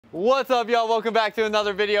What's up, y'all? Welcome back to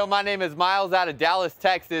another video. My name is Myles out of Dallas,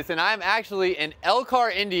 Texas, and I'm actually in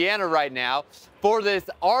Elkhart, Indiana right now for this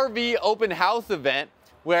RV open house event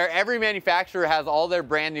where every manufacturer has all their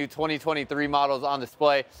brand new 2023 models on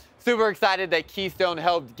display. Super excited that Keystone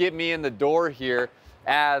helped get me in the door here,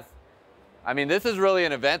 as this is really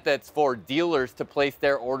an event that's for dealers to place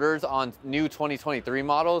their orders on new 2023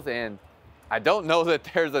 models, and I don't know that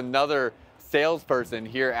there's another salesperson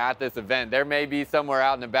here at this event. There may be somewhere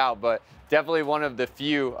out and about, but definitely one of the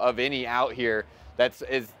few of any out here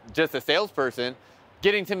is just a salesperson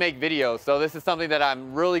getting to make videos. So this is something that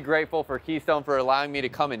I'm really grateful for Keystone for allowing me to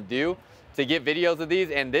come and do, to get videos of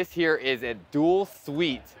these. And this here is a dual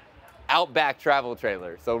suite Outback travel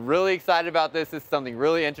trailer. So really excited about this. This is something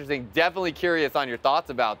really interesting. Definitely curious on your thoughts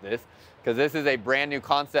about this, because this is a brand new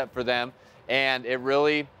concept for them, and it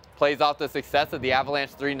really plays off the success of the Outback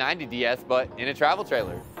 343DS, but in a travel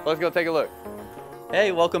trailer. Let's go take a look.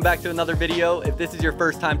 Hey, welcome back to another video. If this is your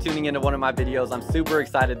first time tuning into one of my videos, I'm super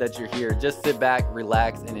excited that you're here. Just sit back,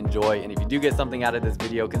 relax, and enjoy. And if you do get something out of this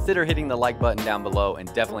video, consider hitting the like button down below, and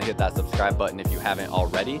definitely hit that subscribe button if you haven't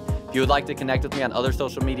already. If you would like to connect with me on other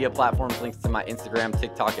social media platforms, links to my Instagram,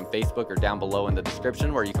 TikTok, and Facebook are down below in the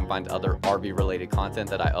description, where you can find other RV related content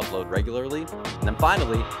that I upload regularly. And then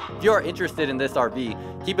finally, if you are interested in this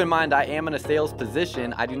RV, keep in mind I am in a sales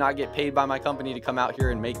position. I do not get paid by my company to come out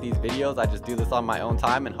here and make these videos. I just do this on my own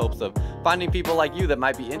time in hopes of finding people like you that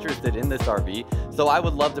might be interested in this RV. So I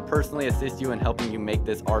would love to personally assist you in helping you make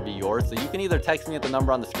this RV yours. So you can either text me at the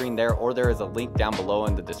number on the screen there, or there is a link down below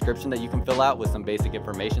in the description that you can fill out with some basic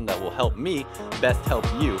information that will help me best help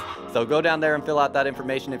you. So go down there and fill out that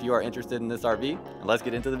information if you are interested in this RV, and let's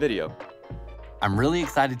get into the video. I'm really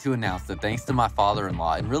excited to announce that thanks to my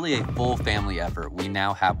father-in-law and really a full family effort, we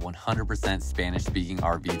now have 100% Spanish-speaking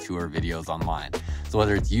RV tour videos online. So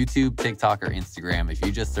whether it's YouTube, TikTok, or Instagram, if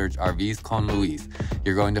you just search RVs con Luis,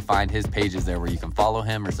 you're going to find his pages there where you can follow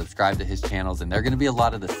him or subscribe to his channels, and they're going to be a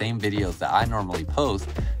lot of the same videos that I normally post.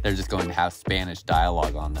 They're just going to have Spanish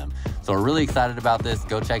dialogue on them. So we're really excited about this.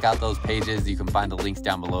 Go check out those pages. You can find the links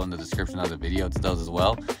down below in the description of the video to those as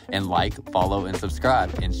well. And like, follow, and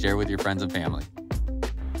subscribe, and share with your friends and family.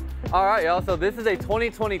 All right, y'all, so this is a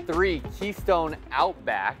 2023 Keystone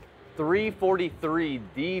Outback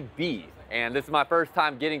 343DB. And this is my first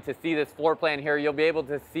time getting to see this floor plan here. You'll be able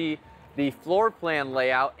to see the floor plan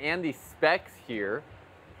layout and the specs here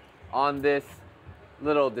on this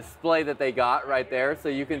little display that they got right there. So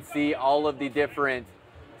you can see all of the different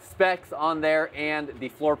specs on there and the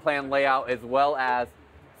floor plan layout, as well as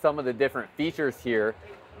some of the different features here.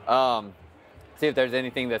 See if there's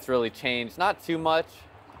anything that's really changed. Not too much.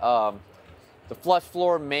 The flush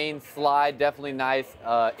floor main slide, definitely nice.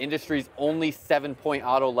 Industry's only 7-point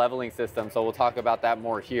auto leveling system, so we'll talk about that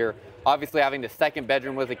more here. Obviously having the second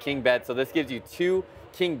bedroom with a king bed, so this gives you 2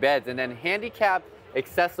 king beds, and then handicap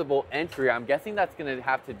accessible entry. I'm guessing that's going to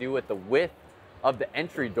have to do with the width of the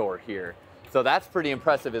entry door here, so that's pretty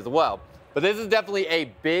impressive as well. But this is definitely a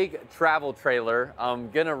big travel trailer.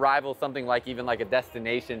 Gonna rival something like even like a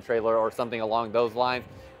destination trailer or something along those lines,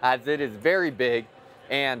 as it is very big.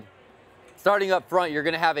 And starting up front, you're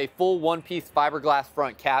gonna have a full one-piece fiberglass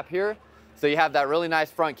front cap here. So you have that really nice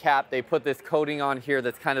front cap. They put this coating on here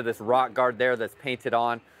that's kind of this rock guard there that's painted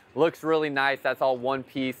on. Looks really nice. That's all one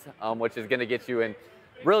piece, which is gonna get you in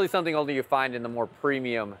really something only you find in the more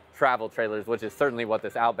premium travel trailers, which is certainly what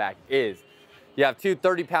this Outback is. You have 2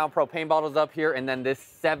 30-pound propane bottles up here, and then this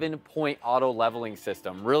 7-point auto leveling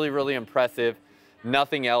system. Really, really impressive.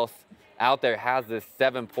 Nothing else out there has this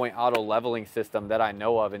 7-point auto leveling system that I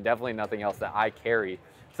know of, and definitely nothing else that I carry.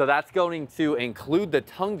 So that's going to include the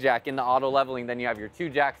tongue jack in the auto leveling. Then you have your 2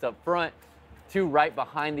 jacks up front, 2 right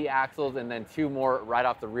behind the axles, and then 2 more right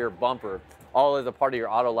off the rear bumper, all as a part of your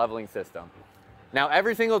auto leveling system. Now,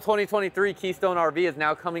 every single 2023 Keystone RV is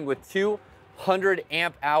now coming with 200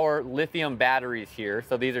 amp hour lithium batteries here.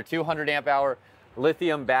 So these are 200 amp hour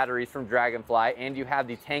lithium batteries from Dragonfly, and you have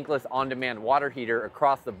the tankless on-demand water heater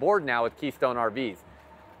across the board now with Keystone RVs.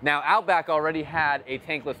 Now, Outback already had a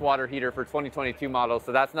tankless water heater for 2022 models,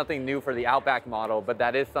 so that's nothing new for the Outback model, but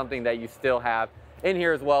that is something that you still have in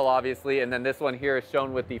here as well, obviously. And then this one here is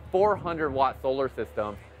shown with the 400-watt solar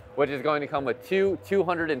system, which is going to come with 2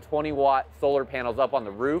 220-watt solar panels up on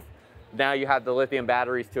the roof. Now you have the lithium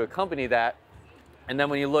batteries to accompany that. And then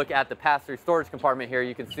when you look at the pass-through storage compartment here,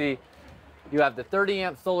 you can see you have the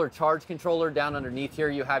 30-amp solar charge controller down underneath here.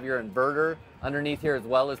 You have your inverter underneath here as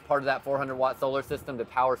well as part of that 400-watt solar system to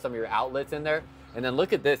power some of your outlets in there. And then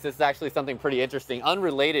look at this. This is actually something pretty interesting,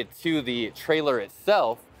 unrelated to the trailer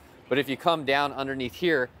itself. But if you come down underneath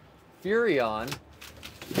here, Furrion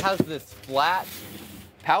has this flat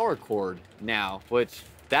power cord now, which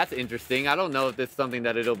that's interesting. I don't know if this is something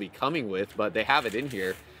that it'll be coming with, but they have it in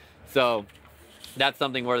here. So that's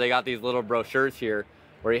something where they got these little brochures here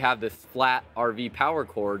where you have this flat RV power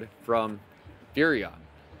cord from Furrion.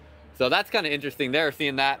 So that's kind of interesting there,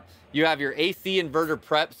 seeing that. You have your AC inverter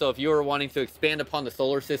prep. So if you were wanting to expand upon the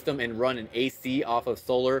solar system and run an AC off of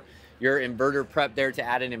solar, your inverter prep there to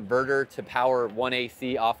add an inverter to power one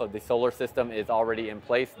AC off of the solar system is already in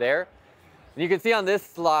place there. And you can see on this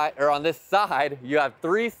slide, or on this side, you have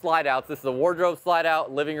 3 slide outs. This is a wardrobe slide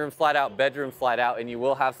out, living room slide out, bedroom slide out, and you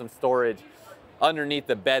will have some storage underneath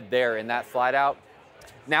the bed there in that slide out.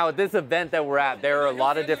 Now at this event that we're at, there are a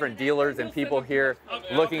lot of different dealers and people here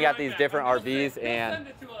looking at these different RVs, and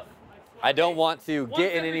I don't want to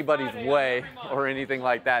get in anybody's way or anything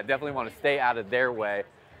like that. Definitely want to stay out of their way,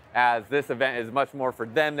 as this event is much more for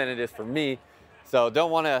them than it is for me. So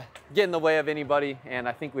don't want to get in the way of anybody. And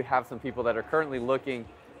I think we have some people that are currently looking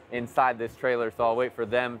inside this trailer. So I'll wait for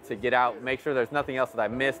them to get out, make sure there's nothing else that I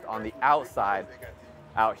missed on the outside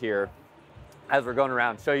out here as we're going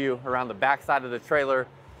around. Show you around the back side of the trailer.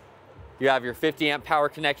 You have your 50 amp power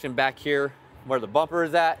connection back here where the bumper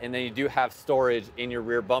is at. And then you do have storage in your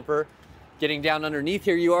rear bumper. Getting down underneath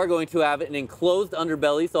here, you are going to have an enclosed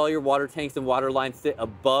underbelly, so all your water tanks and water lines sit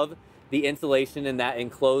above the insulation in that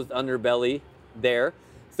enclosed underbelly there.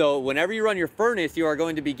 So whenever you run your furnace, you are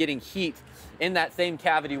going to be getting heat in that same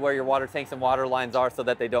cavity where your water tanks and water lines are so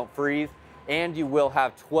that they don't freeze. And you will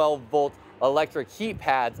have 12-volt electric heat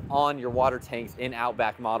pads on your water tanks in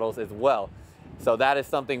Outback models as well. So that is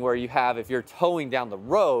something where you have, if you're towing down the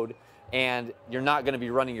road, and you're not going to be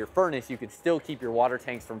running your furnace, you could still keep your water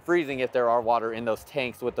tanks from freezing if there are water in those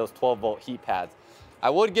tanks with those 12-volt heat pads. I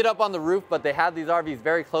would get up on the roof, but they have these RVs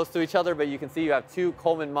very close to each other, but you can see you have 2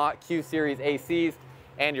 Coleman Mott Q Series ACs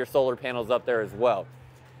and your solar panels up there as well.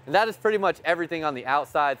 And that is pretty much everything on the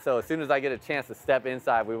outside. So as soon as I get a chance to step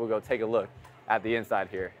inside, we will go take a look at the inside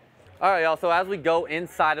here. All right, y'all, so as we go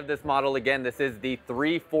inside of this model, again, this is the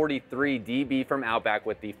 343DB from Outback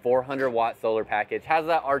with the 400-watt solar package. Has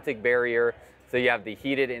that Arctic barrier, so you have the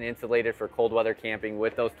heated and insulated for cold weather camping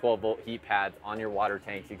with those 12-volt heat pads on your water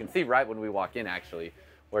tanks. You can see right when we walk in, actually,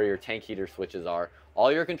 where your tank heater switches are.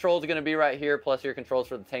 All your controls are going to be right here, plus your controls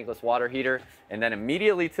for the tankless water heater. And then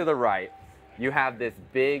immediately to the right, you have this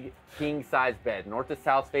big king-size bed, north to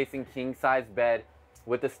south facing king-size bed,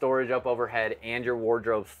 with the storage up overhead and your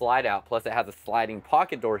wardrobe slide out. Plus it has a sliding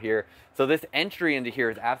pocket door here. So this entry into here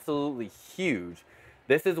is absolutely huge.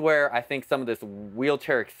 This is where I think some of this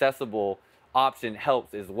wheelchair accessible option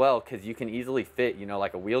helps as well, because you can easily fit, you know,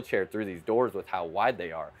 like a wheelchair through these doors with how wide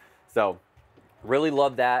they are. So really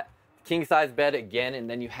love that. King size bed again. And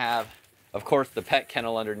then you have, of course, the pet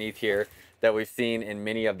kennel underneath here that we've seen in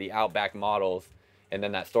many of the Outback models. And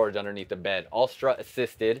then that storage underneath the bed, all strut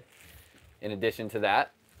assisted. In addition to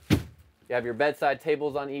that, you have your bedside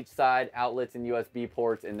tables on each side, outlets and USB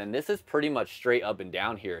ports, and then this is pretty much straight up and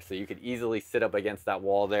down here, so you could easily sit up against that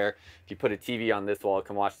wall there. If you put a TV on this wall, it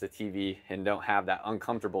can watch the TV and don't have that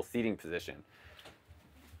uncomfortable seating position.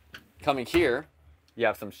 Coming here, you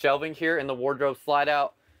have some shelving here in the wardrobe slide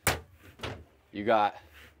out. You got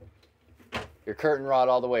your curtain rod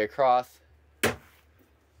all the way across,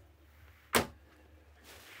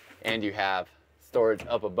 and you have storage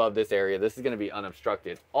up above this area. This is going to be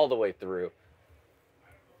unobstructed all the way through,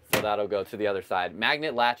 so that'll go to the other side.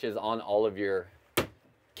 Magnet latches on all of your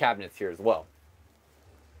cabinets here as well.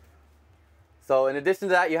 So in addition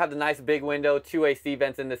to that, you have the nice big window, 2 AC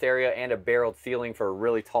vents in this area, and a barreled ceiling for a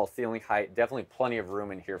really tall ceiling height. Definitely plenty of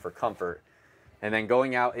room in here for comfort. And then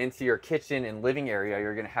going out into your kitchen and living area,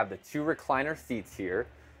 you're going to have the 2 recliner seats here.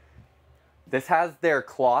 This has their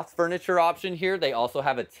cloth furniture option here. They also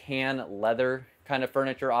have a tan leather kind of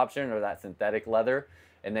furniture option, or that synthetic leather.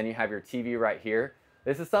 And then you have your TV right here.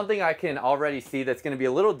 This is something I can already see that's going to be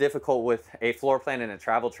a little difficult with a floor plan in a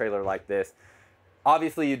travel trailer like this.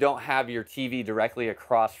 Obviously, you don't have your TV directly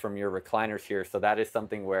across from your recliners here, so that is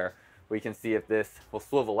something where we can see if this will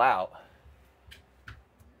swivel out.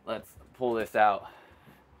 Let's pull this out.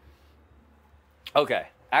 Okay,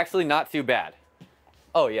 actually not too bad.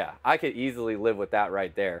 Oh yeah, I could easily live with that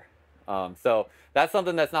right there. So that's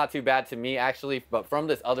something that's not too bad to me actually, but from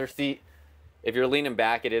this other seat, if you're leaning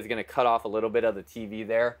back, it is going to cut off a little bit of the TV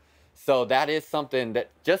there. So that is something that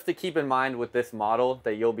just to keep in mind with this model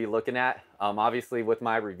that you'll be looking at. Obviously with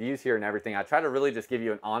my reviews here and everything, I try to really just give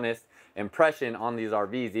you an honest impression on these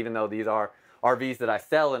RVs, even though these are RVs that I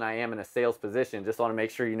sell and I am in a sales position. Just want to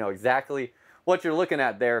make sure you know exactly what you're looking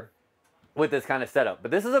at there with this kind of setup.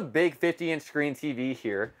 But this is a big 50-inch screen TV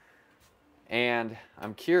here. And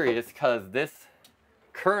I'm curious because this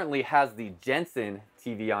currently has the Jensen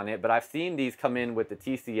TV on it, but I've seen these come in with the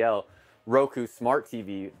TCL Roku Smart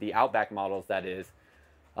TV, the Outback models that is.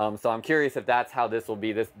 So I'm curious if that's how this will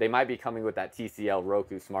be. They might be coming with that TCL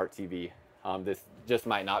Roku Smart TV. This just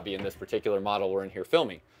might not be in this particular model we're in here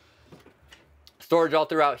filming. Storage all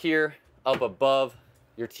throughout here, up above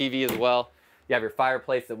your TV as well. You have your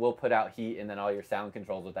fireplace that will put out heat, and then all your sound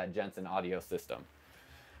controls with that Jensen audio system.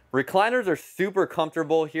 Recliners are super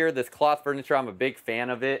comfortable here. This cloth furniture, I'm a big fan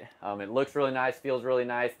of it. It looks really nice, feels really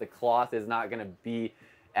nice. The cloth is not gonna be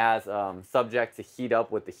as subject to heat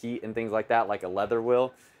up with the heat and things like that, like a leather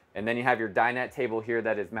will. And then you have your dinette table here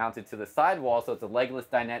that is mounted to the side wall, so it's a legless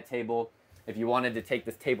dinette table. If you wanted to take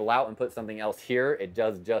this table out and put something else here, it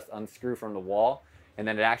does just unscrew from the wall. And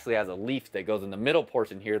then it actually has a leaf that goes in the middle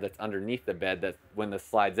portion here that's underneath the bed, that when this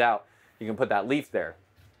slides out, you can put that leaf there.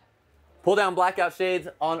 Pull down blackout shades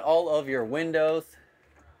on all of your windows.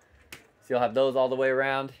 So you'll have those all the way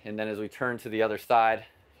around. And then as we turn to the other side,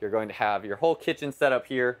 you're going to have your whole kitchen set up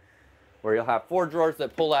here, where you'll have 4 drawers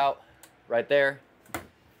that pull out right there.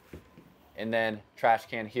 And then trash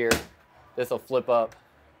can here. This will flip up.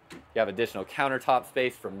 You have additional countertop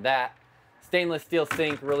space from that. Stainless steel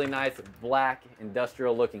sink, really nice black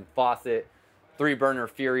industrial looking faucet. 3-burner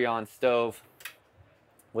Furrion stove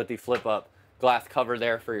with the flip up glass cover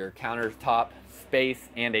there for your countertop space,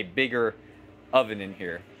 and a bigger oven in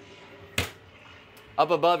here.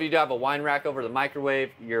 Up above, you do have a wine rack over the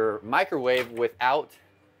microwave. Your microwave without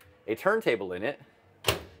a turntable in it.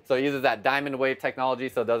 So it uses that diamond wave technology,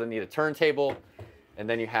 so it doesn't need a turntable. And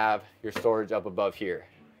then you have your storage up above here.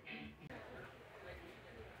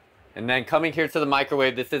 And then coming here to the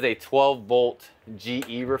microwave, this is a 12-volt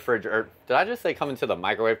GE refrigerator. Did I just say coming to the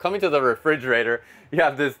microwave? Coming to the refrigerator, you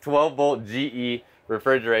have this 12-volt GE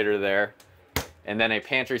refrigerator there, and then a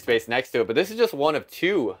pantry space next to it. But this is just one of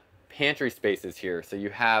 2 pantry spaces here. So you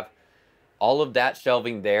have all of that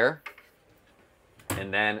shelving there.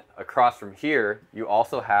 And then across from here, you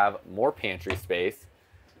also have more pantry space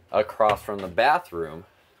across from the bathroom.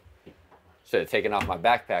 Should have taken off my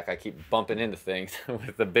backpack. I keep bumping into things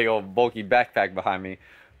with the big old bulky backpack behind me.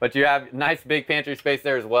 But you have nice big pantry space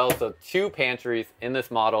there as well. So 2 pantries in this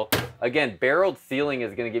model. Again, barreled ceiling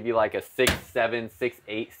is going to give you like a 6'7",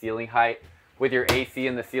 6'8" ceiling height. With your AC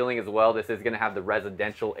in the ceiling as well, this is going to have the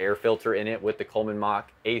residential air filter in it with the Coleman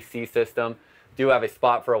Mach AC system. Do have a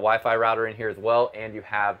spot for a Wi-Fi router in here as well, and you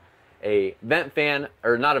have a vent fan,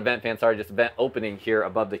 or not a vent fan, sorry, just a vent opening here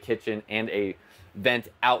above the kitchen, and a vent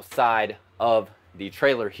outside of the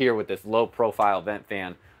trailer here with this low profile vent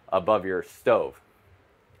fan above your stove.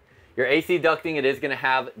 Your AC ducting, it is going to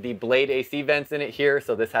have the blade AC vents in it here,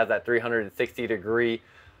 so this has that 360-degree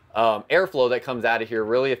airflow that comes out of here.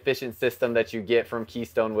 Really efficient system that you get from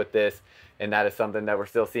Keystone with this, and that is something that we're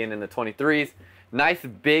still seeing in the 23s. Nice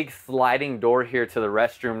big sliding door here to the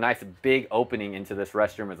restroom. Nice big opening into this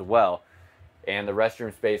restroom as well. And the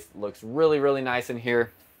restroom space looks really, really nice in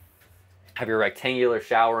here. Have your rectangular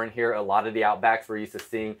shower in here. A lot of the Outbacks we're used to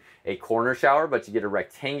seeing a corner shower, but you get a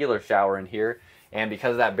rectangular shower in here. And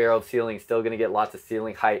because of that barreled ceiling, still going to get lots of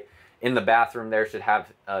ceiling height in the bathroom there. Should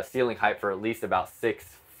have a ceiling height for at least about 6'4"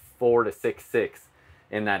 to 6'6"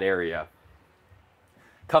 in that area.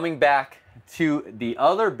 Coming back to the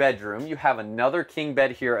other bedroom, you have another king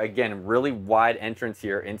bed here. Again, really wide entrance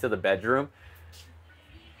here into the bedroom.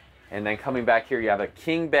 And then coming back here, you have a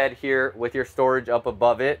king bed here with your storage up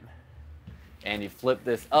above it. And you flip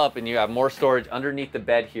this up and you have more storage underneath the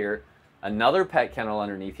bed here. Another pet kennel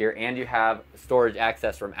underneath here, and you have storage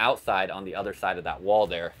access from outside on the other side of that wall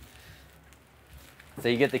there. So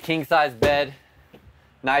you get the king size bed,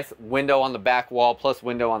 nice window on the back wall, plus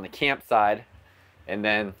window on the camp side, and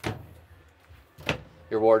then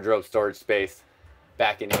your wardrobe storage space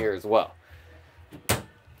back in here as well.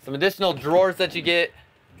 Some additional drawers that you get.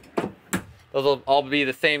 Those will all be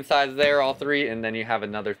the same size there, all 3, and then you have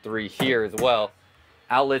another 3 here as well.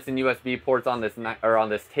 Outlets and USB ports on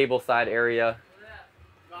this table side area.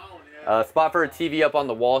 Spot for a TV up on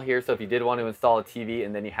the wall here, so if you did want to install a TV,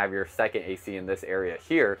 and then you have your second AC in this area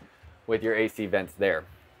here with your AC vents there.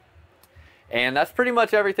 And that's pretty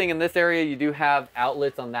much everything in this area. You do have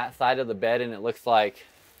outlets on that side of the bed, and it looks like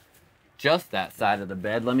just that side of the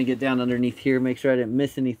bed. Let me get down underneath here, make sure I didn't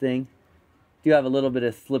miss anything. Do have a little bit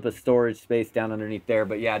of slip of storage space down underneath there,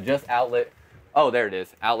 but yeah, just outlet. Oh, there it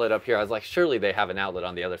is, outlet up here. I was like, surely they have an outlet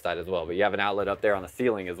on the other side as well, but you have an outlet up there on the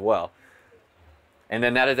ceiling as well. And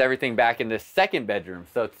then that is everything back in this second bedroom.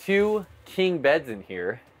 So 2 king beds in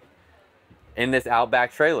here in this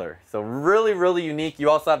Outback trailer. So really, really unique. You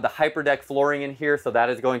also have the hyperdeck flooring in here. So that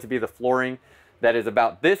is going to be the flooring that is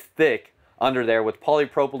about this thick under there with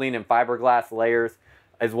polypropylene and fiberglass layers.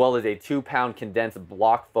 as well as a 2-pound condensed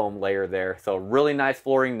block foam layer there. So really nice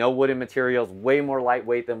flooring, no wooden materials, way more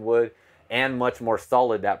lightweight than wood, and much more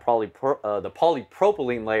solid. That the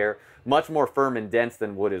polypropylene layer, much more firm and dense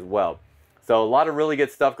than wood as well. So a lot of really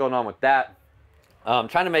good stuff going on with that. I'm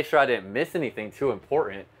trying to make sure I didn't miss anything too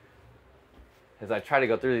important as I try to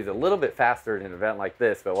go through these a little bit faster in an event like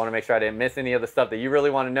this, but I want to make sure I didn't miss any of the stuff that you really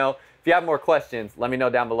want to know. If you have more questions, let me know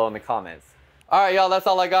down below in the comments. All right, y'all, that's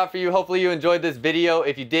all I got for you. Hopefully you enjoyed this video.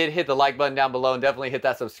 If you did, hit the like button down below and definitely hit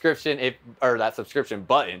that subscription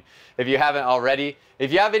button if you haven't already.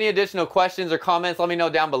 If you have any additional questions or comments, let me know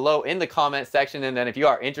down below in the comment section. And then if you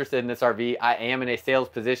are interested in this RV, I am in a sales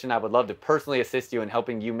position. I would love to personally assist you in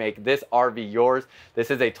helping you make this RV yours. This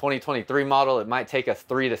is a 2023 model. It might take us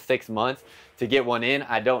 3 to 6 months to get one in.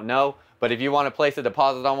 I don't know. But if you want to place a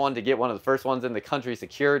deposit on one to get one of the first ones in the country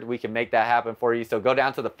secured, we can make that happen for you. So go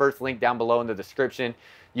down to the first link down below in the description.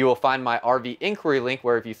 You will find my RV inquiry link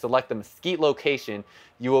where if you select the Mesquite location,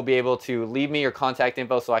 you will be able to leave me your contact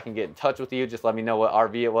info so I can get in touch with you. Just let me know what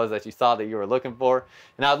RV it was that you saw that you were looking for.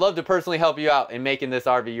 And I'd love to personally help you out in making this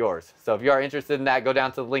RV yours. So if you are interested in that, go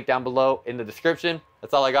down to the link down below in the description.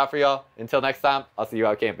 That's all I got for y'all. Until next time, I'll see you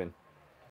out camping.